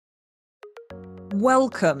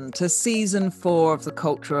Welcome to Season 4 of The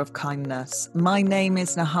Culture of Kindness. My name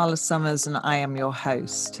is Nahala Summers and I am your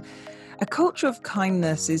host. A culture of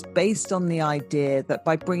kindness is based on the idea that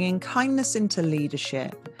by bringing kindness into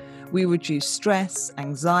leadership, we reduce stress,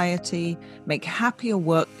 anxiety, make happier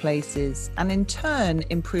workplaces, and in turn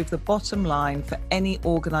improve the bottom line for any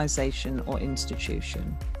organisation or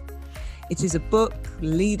institution. It is a book,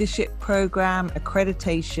 leadership program,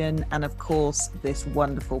 accreditation, and of course, this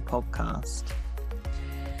wonderful podcast.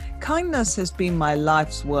 Kindness has been my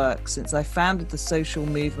life's work since I founded the social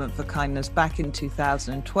movement for kindness back in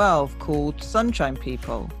 2012 called Sunshine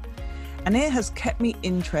People. And it has kept me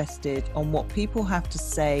interested on what people have to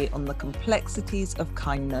say on the complexities of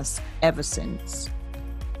kindness ever since.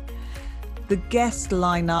 The guest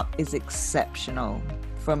lineup is exceptional,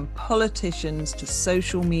 from politicians to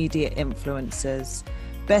social media influencers,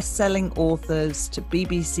 best-selling authors to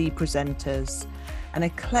BBC presenters, an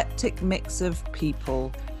eclectic mix of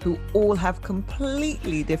people who all have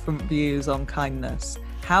completely different views on kindness,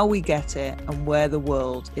 how we get it, and where the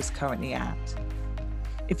world is currently at.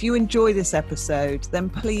 If you enjoy this episode, then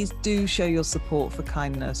please do show your support for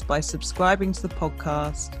kindness by subscribing to the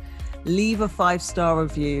podcast, leave a 5-star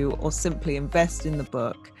review, or simply invest in the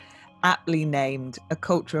book, aptly named A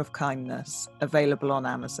Culture of Kindness, available on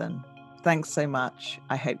Amazon. Thanks so much.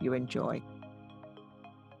 I hope you enjoy.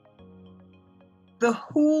 The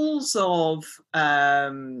halls of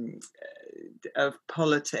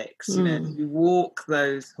politics, you walk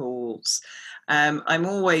those halls. I'm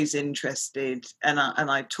always interested, and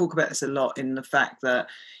I talk about this a lot, in the fact that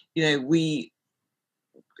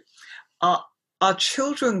our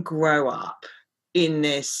children grow up in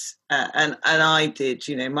this, and I did.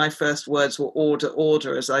 My first words were order,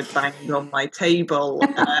 order, as I banged on my table,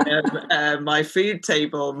 my food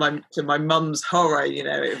table. To my mum's horror,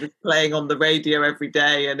 it was playing on the radio every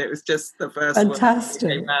day, and it was just the first Fantastic.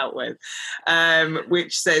 word I came out with,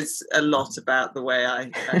 which says a lot about the way I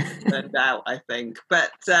turned out, I think.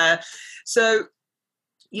 But so,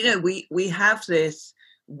 we have this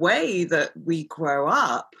way that we grow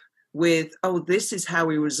up with, this is how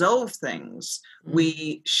we resolve things.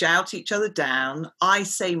 We shout each other down. I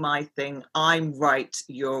say my thing. I'm right,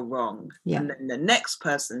 you're wrong. Yeah. And then the next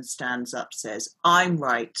person stands up, says, I'm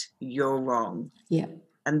right, you're wrong. Yeah.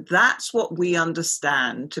 And that's what we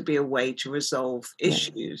understand to be a way to resolve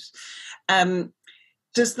issues.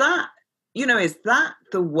 Does that, is that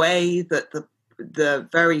the way that the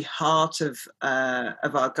very heart of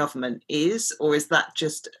our government is, or is that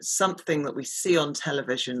just something that we see on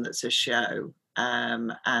television that's a show,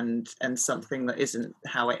 and something that isn't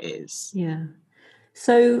how it is? Yeah.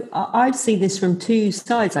 So I've seen this from two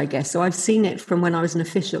sides, I guess. So I've seen it from when I was an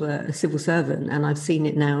official, a civil servant, and I've seen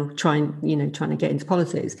it now trying to get into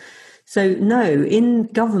politics. So no, in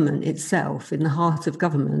government itself, in the heart of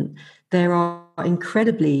government, there are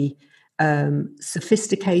incredibly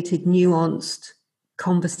sophisticated, nuanced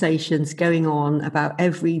conversations going on about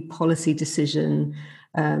every policy decision,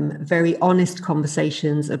 very honest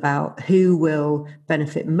conversations about who will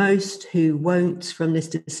benefit most, who won't from this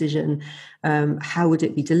decision, how would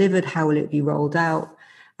it be delivered, how will it be rolled out.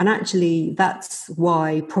 And actually, that's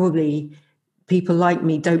why probably people like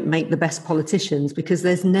me don't make the best politicians, because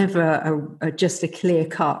there's never just a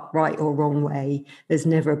clear-cut right or wrong way. There's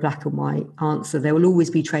never a black and white answer. There will always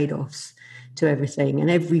be trade-offs to everything. And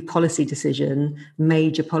every policy decision,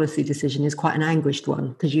 major policy decision, is quite an anguished one,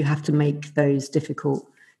 because you have to make those difficult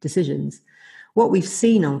decisions. What we've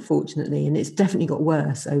seen, unfortunately, and it's definitely got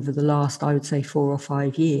worse over the last, I would say, 4 or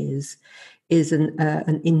 5 years, is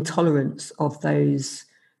an intolerance of those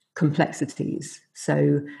complexities.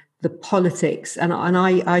 So the politics, and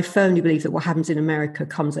I firmly believe that what happens in America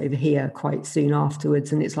comes over here quite soon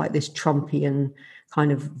afterwards, and it's like this Trumpian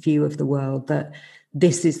kind of view of the world, that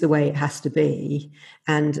this is the way it has to be.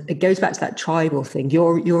 And it goes back to that tribal thing.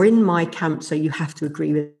 You're in my camp, so you have to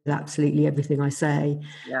agree with absolutely everything I say.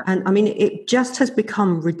 Yeah. And I mean, it just has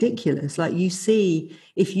become ridiculous. Like, you see,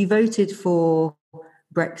 if you voted for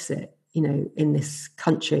Brexit, in this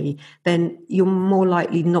country, then you're more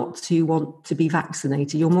likely not to want to be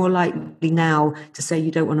vaccinated. You're more likely now to say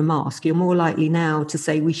you don't want a mask. You're more likely now to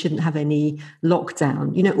say we shouldn't have any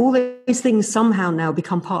lockdown. All those things somehow now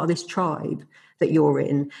become part of this tribe that you're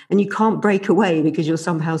in, and you can't break away because you're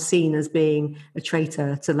somehow seen as being a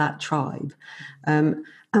traitor to that tribe. And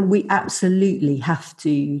we absolutely have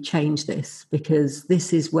to change this, because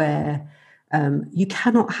this is where you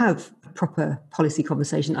cannot have proper policy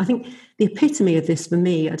conversation. I think the epitome of this for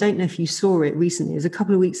me, I don't know if you saw it recently, it was a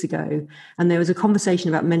couple of weeks ago, and there was a conversation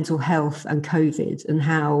about mental health and COVID and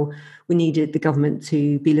how we needed the government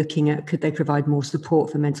to be looking at could they provide more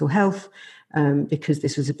support for mental health, because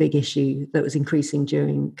this was a big issue that was increasing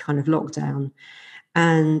during kind of lockdown.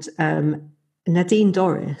 And Nadine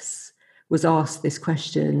Dorris was asked this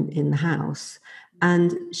question in the House,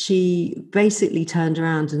 and she basically turned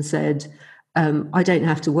around and said, I don't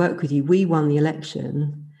have to work with you. We won the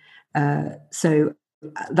election. So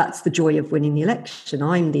that's the joy of winning the election.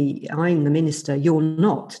 I'm the minister, you're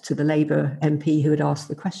not, to the Labour MP who had asked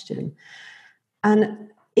the question. And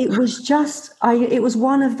it was just, it was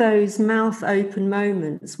one of those mouth open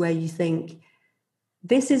moments where you think,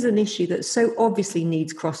 this is an issue that so obviously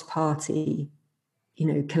needs cross-party,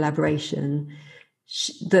 collaboration.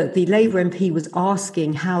 The Labour MP was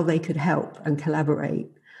asking how they could help and collaborate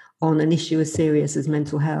on an issue as serious as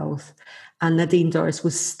mental health. And Nadine Dorris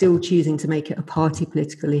was still choosing to make it a party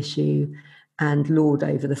political issue and lord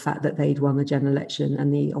over the fact that they'd won the general election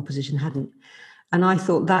and the opposition hadn't. And I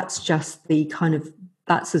thought that's just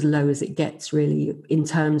that's as low as it gets, really, in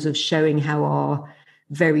terms of showing how our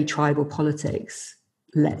very tribal politics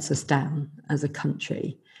lets us down as a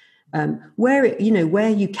country. Where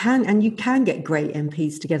you can get great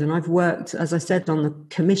MPs together. And I've worked, as I said, on the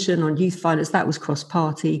Commission on Youth Violence. That was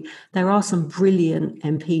cross-party. There are some brilliant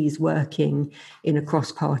MPs working in a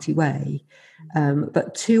cross-party way.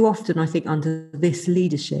 But too often, I think, under this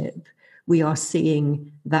leadership, we are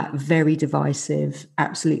seeing that very divisive,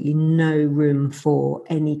 absolutely no room for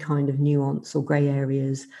any kind of nuance or grey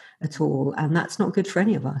areas at all. And that's not good for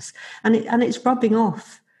any of us. And it's rubbing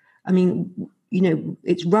off. I mean,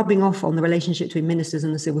 it's rubbing off on the relationship between ministers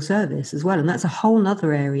and the civil service as well. And that's a whole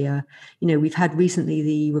nother area. We've had recently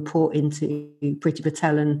the report into Priti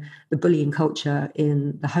Patel and the bullying culture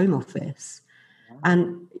in the Home Office.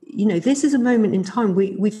 And, this is a moment in time.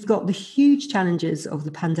 We've got the huge challenges of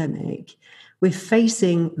the pandemic. We're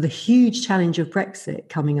facing the huge challenge of Brexit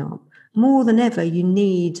coming up. More than ever, you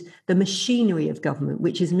need the machinery of government,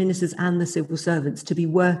 which is ministers and the civil servants, to be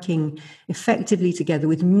working effectively together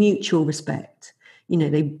with mutual respect.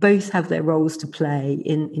 They both have their roles to play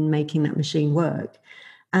in making that machine work.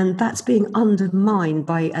 And that's being undermined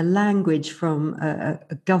by a language from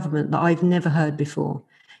a government that I've never heard before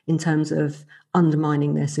in terms of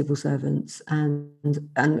undermining their civil servants and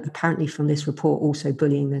apparently from this report also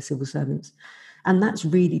bullying their civil servants. And that's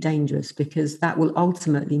really dangerous, because that will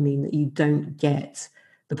ultimately mean that you don't get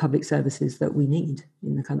the public services that we need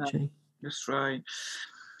in the country. That's right.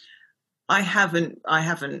 I haven't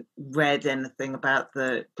read anything about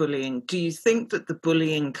the bullying. Do you think that the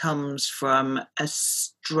bullying comes from a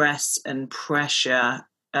stress and pressure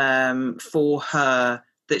for her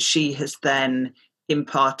that she has then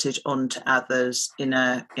imparted onto others in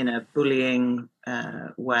a bullying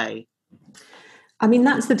way? I mean,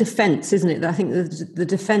 that's the defence, isn't it? I think the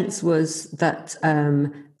defence was that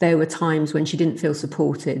there were times when she didn't feel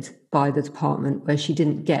supported by the department, where she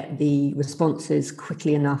didn't get the responses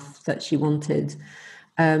quickly enough that she wanted.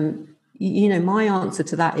 My answer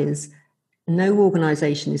to that is no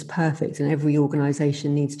organisation is perfect, and every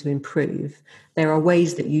organisation needs to improve. There are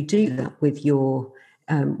ways that you do that with your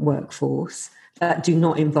workforce that do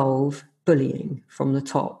not involve bullying from the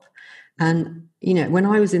top. And, when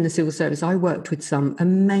I was in the civil service, I worked with some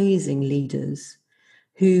amazing leaders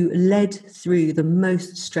who led through the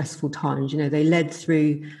most stressful times. They led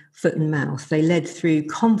through foot and mouth. They led through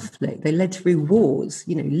conflict. They led through wars,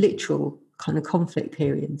 literal kind of conflict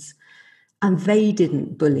periods. And they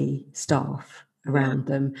didn't bully staff around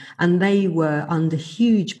them. And they were under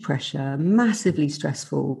huge pressure, massively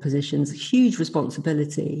stressful positions, huge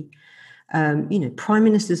responsibility. Prime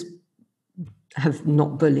ministers have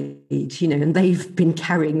not bullied, and they've been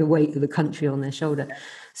carrying the weight of the country on their shoulder.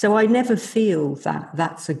 So I never feel that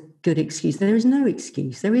that's a good excuse. There is no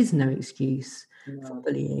excuse. There is no excuse for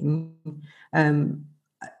bullying.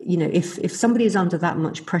 If somebody is under that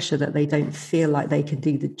much pressure that they don't feel like they can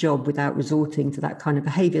do the job without resorting to that kind of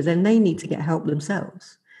behaviour, then they need to get help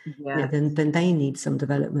themselves. Yeah. Then they need some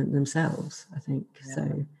development themselves, I think. Yeah,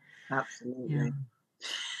 so absolutely.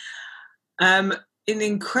 An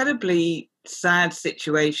incredibly sad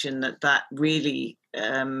situation that really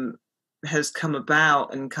has come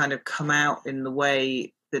about and kind of come out in the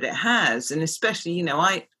way that it has, and especially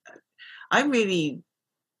I really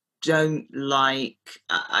don't like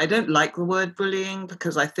the word bullying,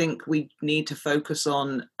 because I think we need to focus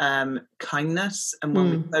on kindness, and when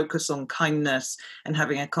we focus on kindness and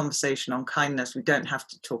having a conversation on kindness, we don't have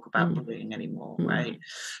to talk about bullying anymore, right?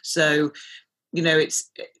 So it's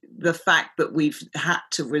the fact that we've had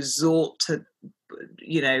to resort to,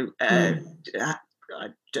 I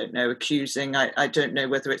don't know, accusing, I don't know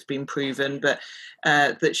whether it's been proven, but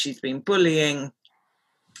that she's been bullying,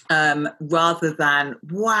 rather than,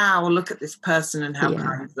 wow, look at this person and how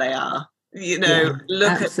kind they are.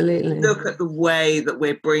 Look at the way that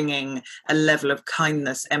we're bringing a level of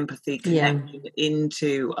kindness, empathy, connection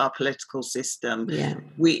into our political system.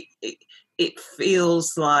 It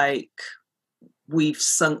feels like we've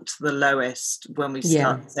sunk to the lowest when we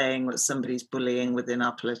start saying that somebody's bullying within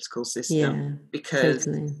our political system, because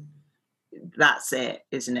that's it,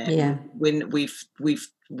 isn't it? When we've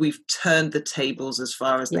turned the tables as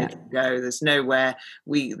far as they can go. There's nowhere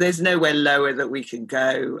lower that we can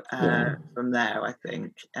go from there, I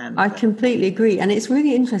think. And I completely agree. And it's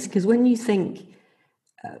really interesting because when you think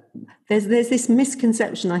there's this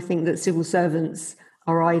misconception, I think, that civil servants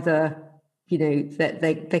are either, that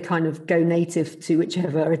they kind of go native to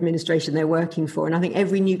whichever administration they're working for. And I think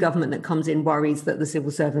every new government that comes in worries that the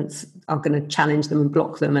civil servants are going to challenge them and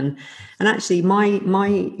block them. And actually, my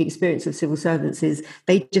experience of civil servants is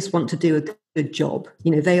they just want to do a good job.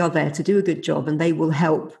 They are there to do a good job, and they will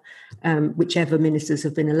help whichever ministers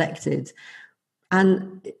have been elected.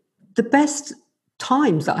 And the best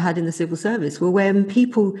times that I had in the civil service were when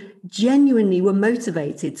people genuinely were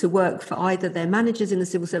motivated to work for either their managers in the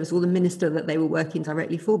civil service or the minister that they were working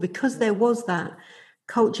directly for, because there was that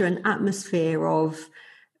culture and atmosphere of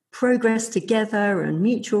progress together and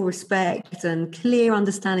mutual respect and clear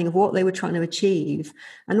understanding of what they were trying to achieve.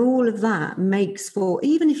 And all of that makes for,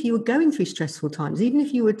 even if you were going through stressful times, even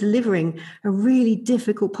if you were delivering a really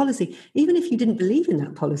difficult policy, even if you didn't believe in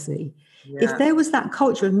that policy, if there was that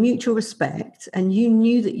culture of mutual respect and you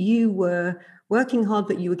knew that you were working hard,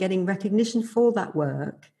 but you were getting recognition for that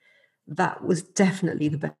work, that was definitely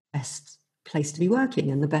the best place to be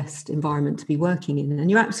working and the best environment to be working in.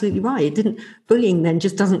 And you're absolutely right. Bullying then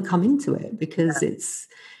just doesn't come into it, because it's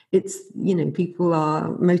people are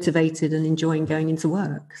motivated and enjoying going into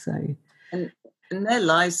work. So, and there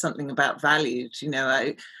lies something about values.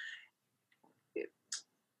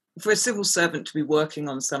 For a civil servant to be working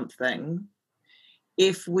on something,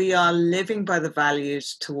 if we are living by the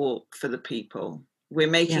values to work for the people, we're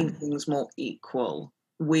making things more equal.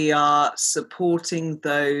 We are supporting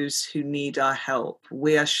those who need our help.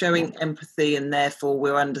 We are showing empathy, and therefore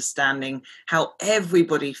we're understanding how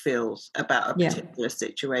everybody feels about a particular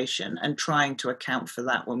situation and trying to account for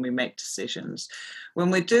that when we make decisions.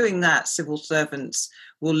 When we're doing that, civil servants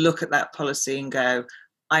will look at that policy and go,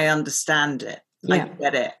 I understand it. I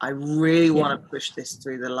get it. I really want to push this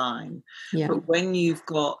through the line. But when you've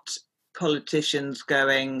got politicians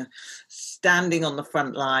standing on the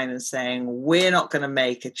front line and saying, we're not going to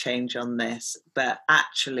make a change on this, but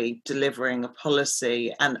actually delivering a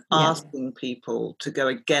policy and asking people to go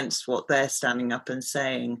against what they're standing up and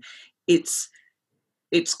saying, it's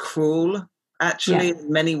cruel, actually,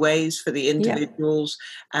 in many ways for the individuals,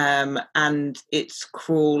 and it's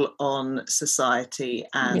cruel on society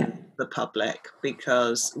and the public,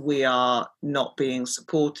 because we are not being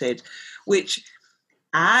supported, which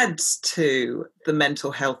adds to the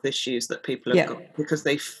mental health issues that people have got, because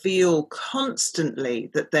they feel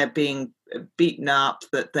constantly that they're being beaten up,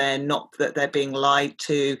 that they're being lied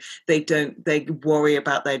to. They worry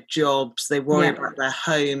about their jobs, they worry about their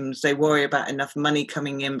homes, they worry about enough money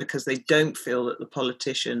coming in, because they don't feel that the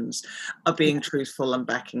politicians are being truthful and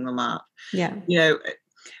backing them up.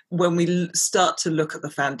 When we start to look at the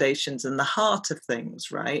foundations and the heart of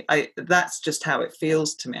things, right? That's just how it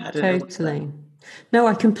feels to me. I don't know. Totally. No,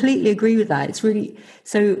 I completely agree with that. It's really,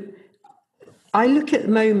 so I look at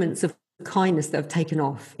moments of kindness that have taken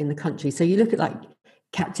off in the country. So you look at like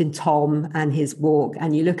Captain Tom and his walk,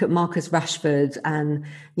 and you look at Marcus Rashford and,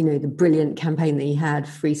 the brilliant campaign that he had,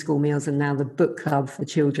 free school meals, and now the book club for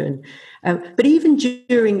children. But even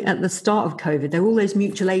at the start of COVID, there were all those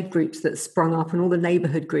mutual aid groups that sprung up, and all the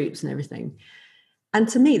neighborhood groups and everything. And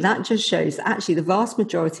to me, that just shows that actually the vast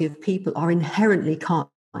majority of people are inherently kind.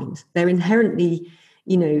 They're inherently,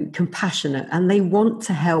 compassionate, and they want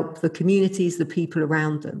to help the communities, the people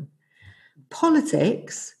around them.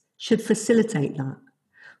 Politics should facilitate that.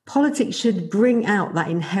 Politics should bring out that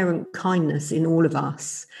inherent kindness in all of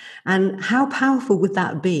us. And how powerful would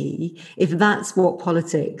that be if that's what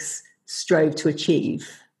politics strove to achieve?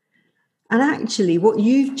 And actually, what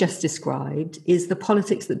you've just described is the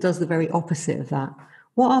politics that does the very opposite of that.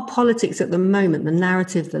 What are politics at the moment? The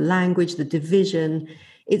narrative, the language, the division,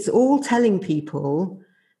 it's all telling people,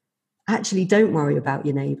 actually, don't worry about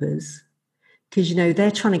your neighbours. Because, you know, they're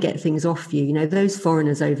trying to get things off you. You know, those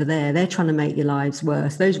foreigners over there, they're trying to make your lives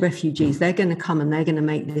worse. Those refugees, they're going to come and they're going to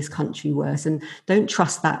make this country worse. And don't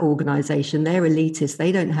trust that organisation. They're elitist.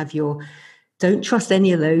 They don't have don't trust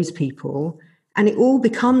any of those people. And it all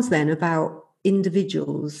becomes then about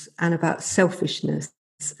individuals and about selfishness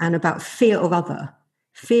and about fear of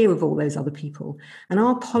all those other people. And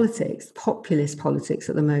our politics, populist politics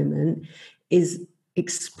at the moment, is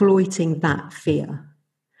exploiting that fear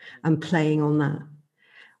and playing on that.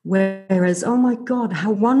 Whereas, oh my God,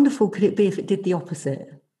 how wonderful could it be if it did the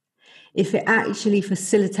opposite? If it actually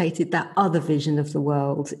facilitated that other vision of the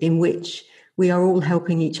world in which we are all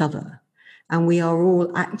helping each other and we are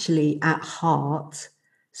all actually at heart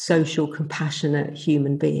social, compassionate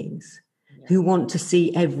human beings who want to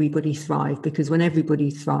see everybody thrive, because when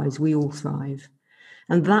everybody thrives, we all thrive.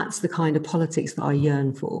 And that's the kind of politics that I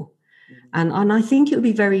yearn for. And I think it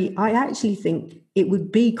would be I actually think it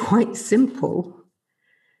would be quite simple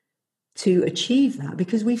to achieve that,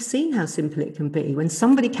 because we've seen how simple it can be. When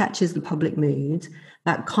somebody catches the public mood,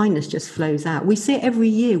 that kindness just flows out. We see it every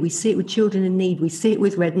year. We see it with children in need. We see it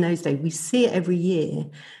with Red Nose Day. We see it every year.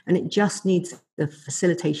 And it just needs the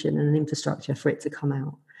facilitation and an infrastructure for it to come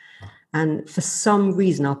out. And for some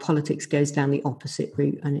reason, our politics goes down the opposite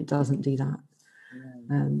route, and it doesn't do that.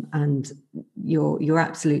 And you're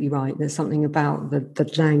absolutely right. There's something about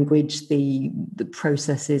the language, the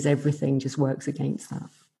processes, everything just works against that.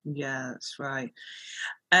 Yeah, that's right.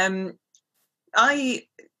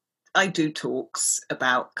 I do talks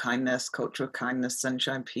about kindness, culture of kindness,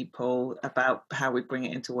 sunshine people, about how we bring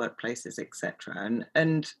it into workplaces, etc.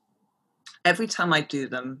 And every time I do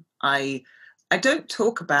them, I don't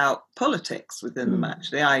talk about politics within them.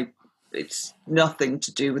 Actually, it's nothing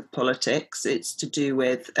to do with politics. It's to do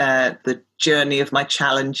with the journey of my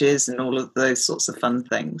challenges and all of those sorts of fun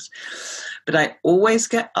things. But I always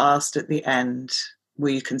get asked at the end,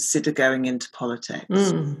 will you consider going into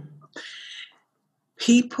politics?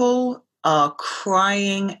 People are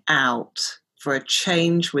crying out for a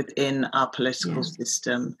change within our political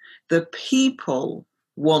system. The people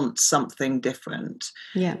want something different.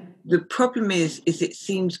 Yeah. The problem is it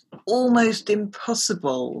seems almost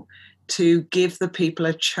impossible to give the people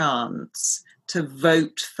a chance to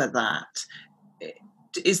vote for that.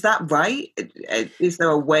 Is that right? Is there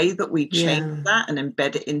a way that we change that and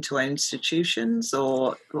embed it into our institutions,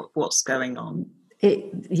 or what's going on?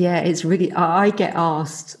 It's really, I get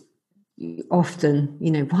asked often,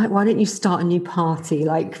 you know, why don't you start a new party?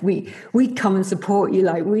 Like we'd come and support you,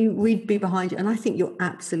 like we'd be behind you. And I think you're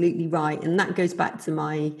absolutely right. And that goes back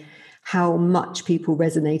to how much people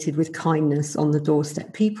resonated with kindness on the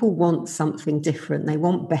doorstep. People want something different. They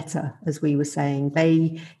want better, as we were saying.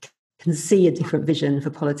 They can see a different vision for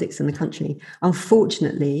politics in the country.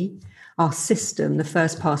 Unfortunately, our system, the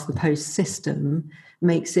first past the post system,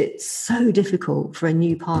 makes it so difficult for a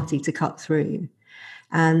new party to cut through.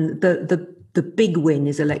 And the big win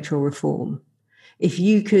is electoral reform. If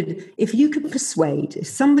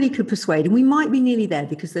somebody could persuade, and we might be nearly there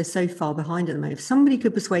because they're so far behind at the moment, if somebody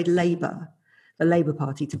could persuade the Labour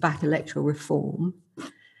Party, to back electoral reform,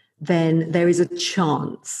 then there is a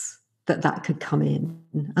chance that could come in.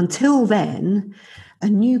 Until then, a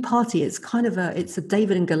new party, it's a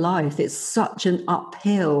David and Goliath. It's such an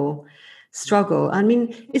uphill struggle. I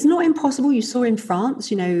mean, it's not impossible. You saw in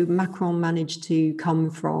France, you know, Macron managed to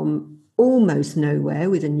come from almost nowhere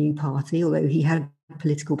with a new party, although he had a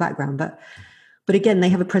political background. But again, they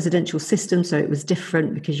have a presidential system, so it was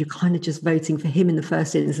different because you're kind of just voting for him in the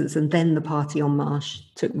first instance, and then the party en marche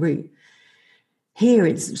took root. Here,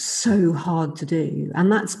 it's so hard to do.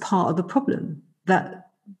 And that's part of the problem, that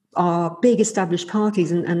our big established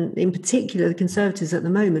parties, and in particular the Conservatives at the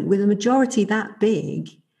moment, with a majority that big,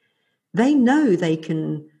 they know they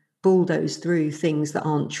can bulldoze through things that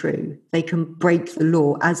aren't true. They can break the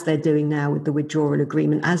law, as they're doing now with the withdrawal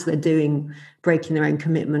agreement, as they're doing, breaking their own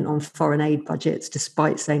commitment on foreign aid budgets,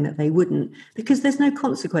 despite saying that they wouldn't, because there's no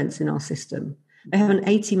consequence in our system. They have an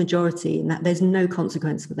 80 majority, and that there's no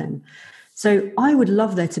consequence for them. So I would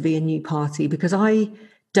love there to be a new party, because I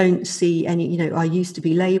don't see any, you know, I used to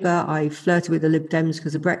be Labour, I flirted with the Lib Dems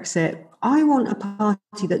because of Brexit. I want a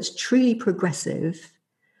party that's truly progressive,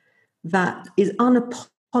 that is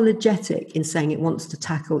unapologetic in saying it wants to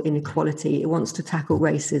tackle inequality, it wants to tackle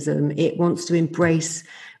racism, it wants to embrace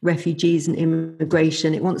refugees and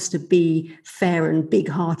immigration, it wants to be fair and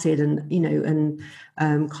big-hearted and, you know, and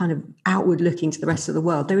kind of outward-looking to the rest of the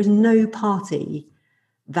world. There is no party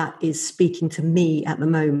that is speaking to me at the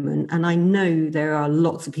moment, and I know there are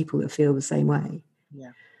lots of people that feel the same way.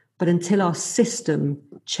 Yeah. But until our system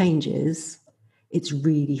changes, it's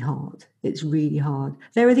really hard. It's really hard.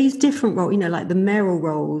 There are these different roles, like the mayoral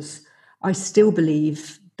roles. I still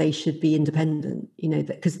believe they should be independent,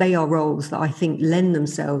 because they are roles that I think lend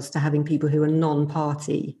themselves to having people who are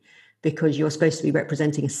non-party, because you're supposed to be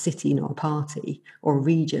representing a city, not a party, or a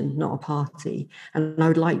region, not a party. And I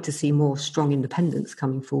would like to see more strong independence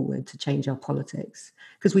coming forward to change our politics,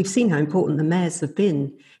 because we've seen how important the mayors have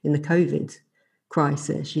been in the COVID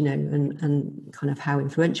crisis, and kind of how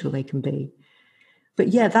influential they can be. But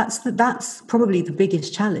yeah, that's probably the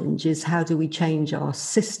biggest challenge, is how do we change our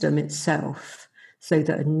system itself so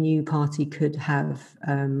that a new party could have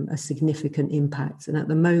a significant impact? And at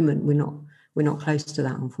the moment, we're not close to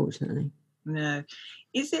that, unfortunately. No.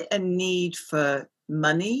 Is it a need for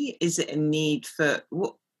money? Is it a need for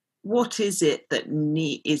what is it that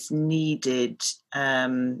is needed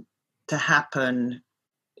to happen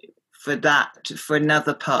for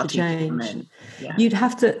another party to come in? Yeah. You'd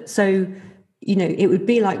have to, so it would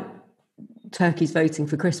be like Turkey's voting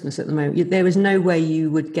for Christmas at the moment. There was no way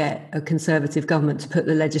you would get a Conservative government to put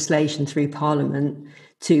the legislation through Parliament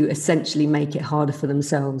to essentially make it harder for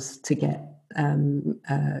themselves to get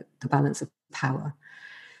the balance of power.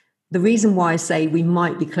 The reason why I say we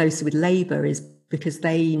might be closer with Labour is because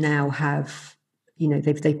they now have,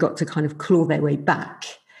 they've got to kind of claw their way back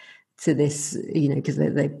to this, because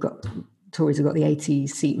Tories have got the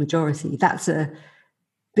 80-seat majority. That's a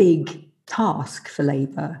big task for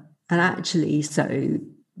Labour. And actually, so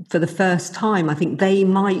for the first time, I think they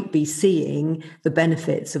might be seeing the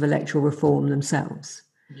benefits of electoral reform themselves.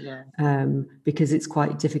 Yeah. Because it's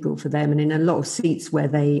quite difficult for them. And in a lot of seats where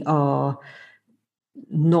they are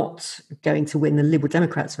not going to win, the Liberal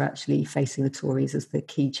Democrats are actually facing the Tories as the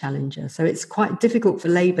key challenger. So it's quite difficult for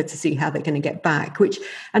Labour to see how they're going to get back,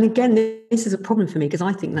 and again, this is a problem for me, because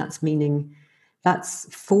I think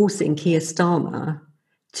that's forcing Keir Starmer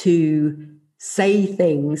to say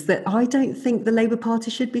things that I don't think the Labour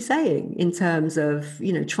Party should be saying, in terms of,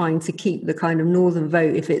 trying to keep the kind of northern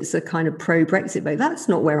vote if it's a kind of pro-Brexit vote. That's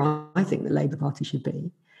not where I think the Labour Party should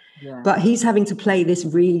be. Yeah. But he's having to play this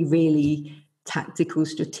really, really tactical,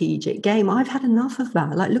 strategic game. I've had enough of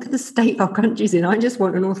that. Like, look at the state our country's in. I just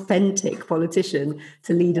want an authentic politician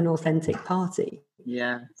to lead an authentic party.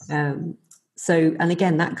 Yeah. So, and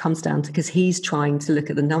again, that comes down to, because he's trying to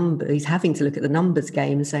look at the number, he's having to look at the numbers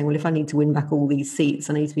game and saying, well, if I need to win back all these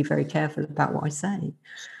seats, I need to be very careful about what I say.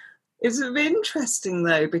 It's interesting,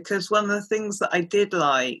 though, because one of the things that I did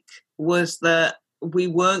like was that we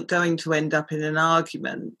weren't going to end up in an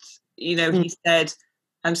argument. He said,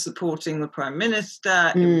 I'm supporting the Prime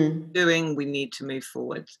Minister, we need to move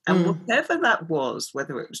forward. And whatever that was,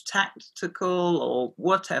 whether it was tactical or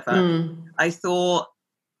whatever, I thought,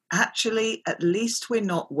 actually, at least we're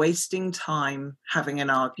not wasting time having an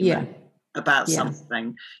argument about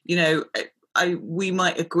something. We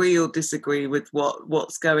might agree or disagree with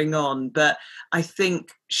what's going on, but I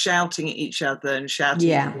think shouting at each other and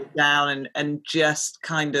shouting down and just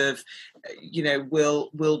kind of,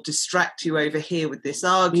 we'll distract you over here with this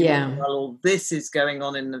argument while all this is going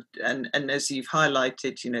on and as you've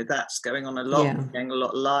highlighted, that's going on a lot, getting a lot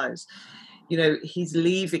of lives. He's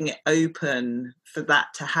leaving it open for that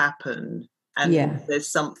to happen. And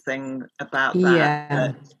there's something about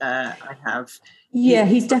that I have.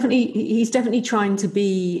 He's definitely trying to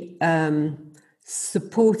be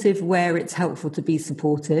supportive where it's helpful to be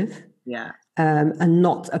supportive. And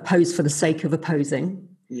not oppose for the sake of opposing.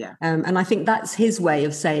 And I think that's his way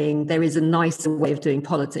of saying there is a nicer way of doing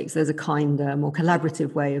politics. There's a kinder, more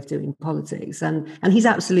collaborative way of doing politics. And he's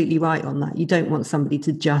absolutely right on that. You don't want somebody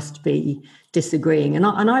to just be disagreeing. And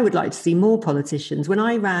I would like to see more politicians. When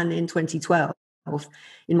I ran in 2012,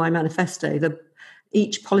 in my manifesto,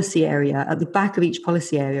 each policy area, at the back of each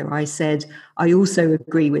policy area, I said, I also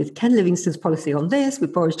agree with Ken Livingstone's policy on this,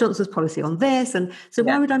 with Boris Johnson's policy on this. And so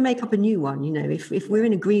why would I make up a new one? If we're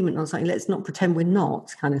in agreement on something, let's not pretend we're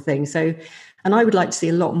not, kind of thing. So, and I would like to see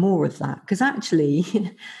a lot more of that, because actually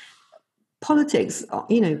politics,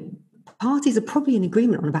 parties are probably in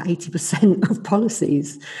agreement on about 80% of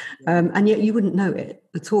policies, and yet you wouldn't know it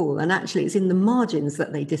at all. And actually it's in the margins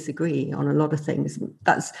that they disagree on a lot of things.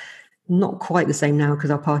 That's not quite the same now,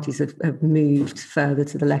 because our parties have moved further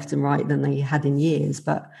to the left and right than they had in years.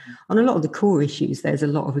 But on a lot of the core issues, there's a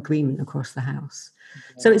lot of agreement across the House.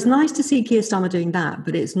 So it's nice to see Keir Starmer doing that,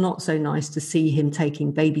 but it's not so nice to see him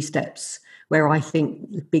taking baby steps where I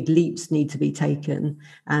think big leaps need to be taken,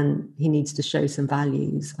 and he needs to show some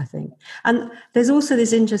values, I think. And there's also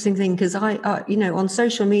this interesting thing, because I on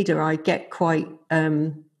social media, I get quite,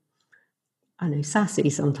 sassy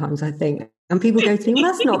sometimes, I think. And people go to me,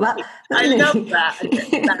 well, that's not that. I love that. I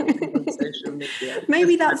get that on social media.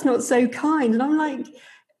 Maybe that's not so kind. And I'm like,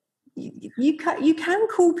 you can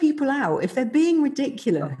call people out if they're being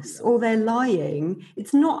ridiculous or they're lying.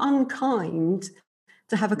 It's not unkind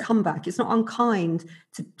to have a comeback. It's not unkind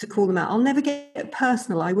to call them out. I'll never get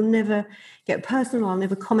personal. I will never get personal. I'll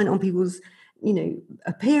never comment on people's,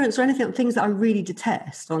 appearance or anything, things that I really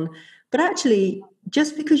detest. But actually,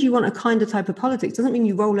 just because you want a kinder type of politics doesn't mean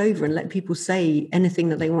you roll over and let people say anything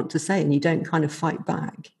that they want to say and you don't kind of fight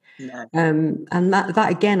back. No. And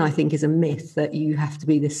that again, I think, is a myth that you have to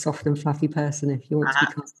be this soft and fluffy person if you want to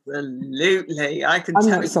become. Absolutely, I can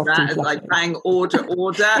tell you that as I bang order.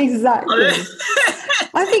 Exactly.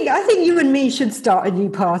 I think you and me should start a new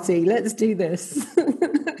party. Let's do this.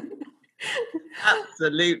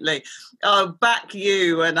 Absolutely. I'll back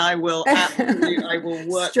you, and I will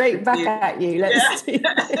work straight back at you. Let's do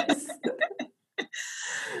this.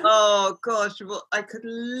 Oh gosh, well, I could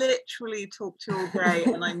literally talk to you all day,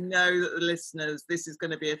 and I know that the listeners, this is going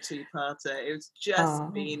to be a two-parter. It's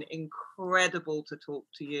just been incredible to talk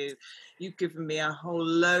to you. You've given me a whole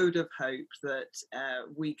load of hope that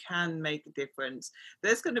we can make a difference.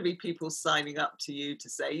 There's going to be people signing up to you to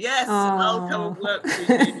say, yes, I'll come and work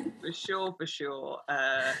for you, for sure.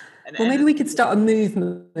 Well, maybe we could start a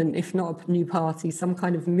movement, if not a new party, some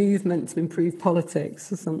kind of movement to improve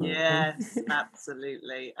politics or something. Yes,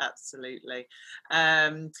 absolutely.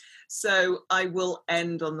 So I will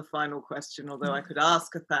end on the final question, although I could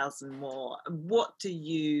ask 1,000 more. What do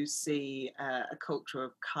you see a culture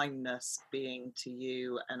of kindness being to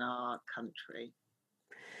you and our country?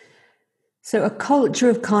 So a culture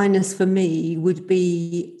of kindness for me would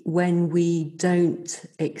be when we don't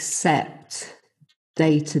accept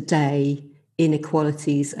day-to-day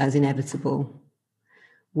inequalities as inevitable,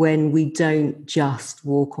 when we don't just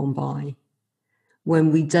walk on by,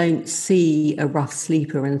 when we don't see a rough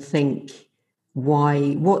sleeper and think,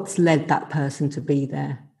 what's led that person to be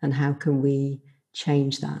there and how can we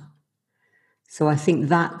change that? So I think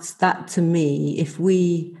that to me, if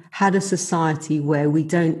we had a society where we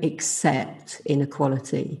don't accept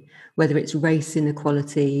inequality, whether it's race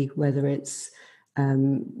inequality, whether it's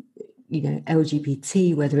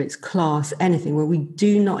LGBT, whether it's class, anything, where we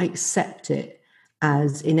do not accept it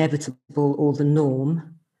as inevitable or the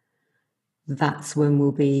norm, that's when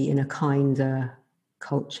we'll be in a kinder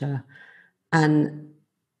culture. And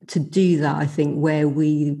to do that, I think, where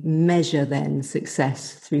we measure then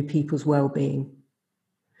success through people's well-being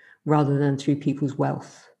rather than through people's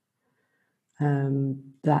wealth,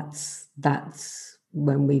 that's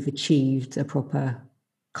when we've achieved a proper,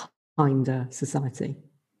 kinder society.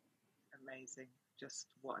 Amazing. Just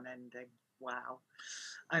what an ending. Wow.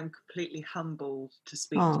 I'm completely humbled to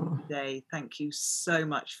speak to you today. Thank you so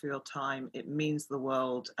much for your time. It means the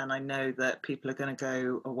world. And I know that people are going to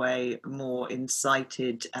go away more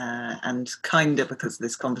incited and kinder because of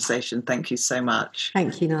this conversation. Thank you so much.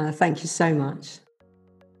 Thank you, Nala. Thank you so much.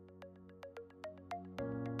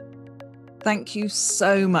 Thank you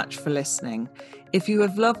so much for listening. If you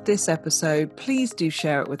have loved this episode, please do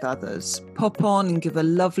share it with others. Pop on and give a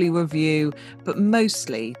lovely review, but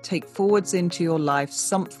mostly take forwards into your life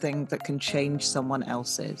something that can change someone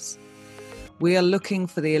else's. We are looking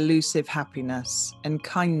for the elusive happiness, and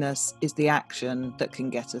kindness is the action that can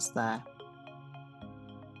get us there.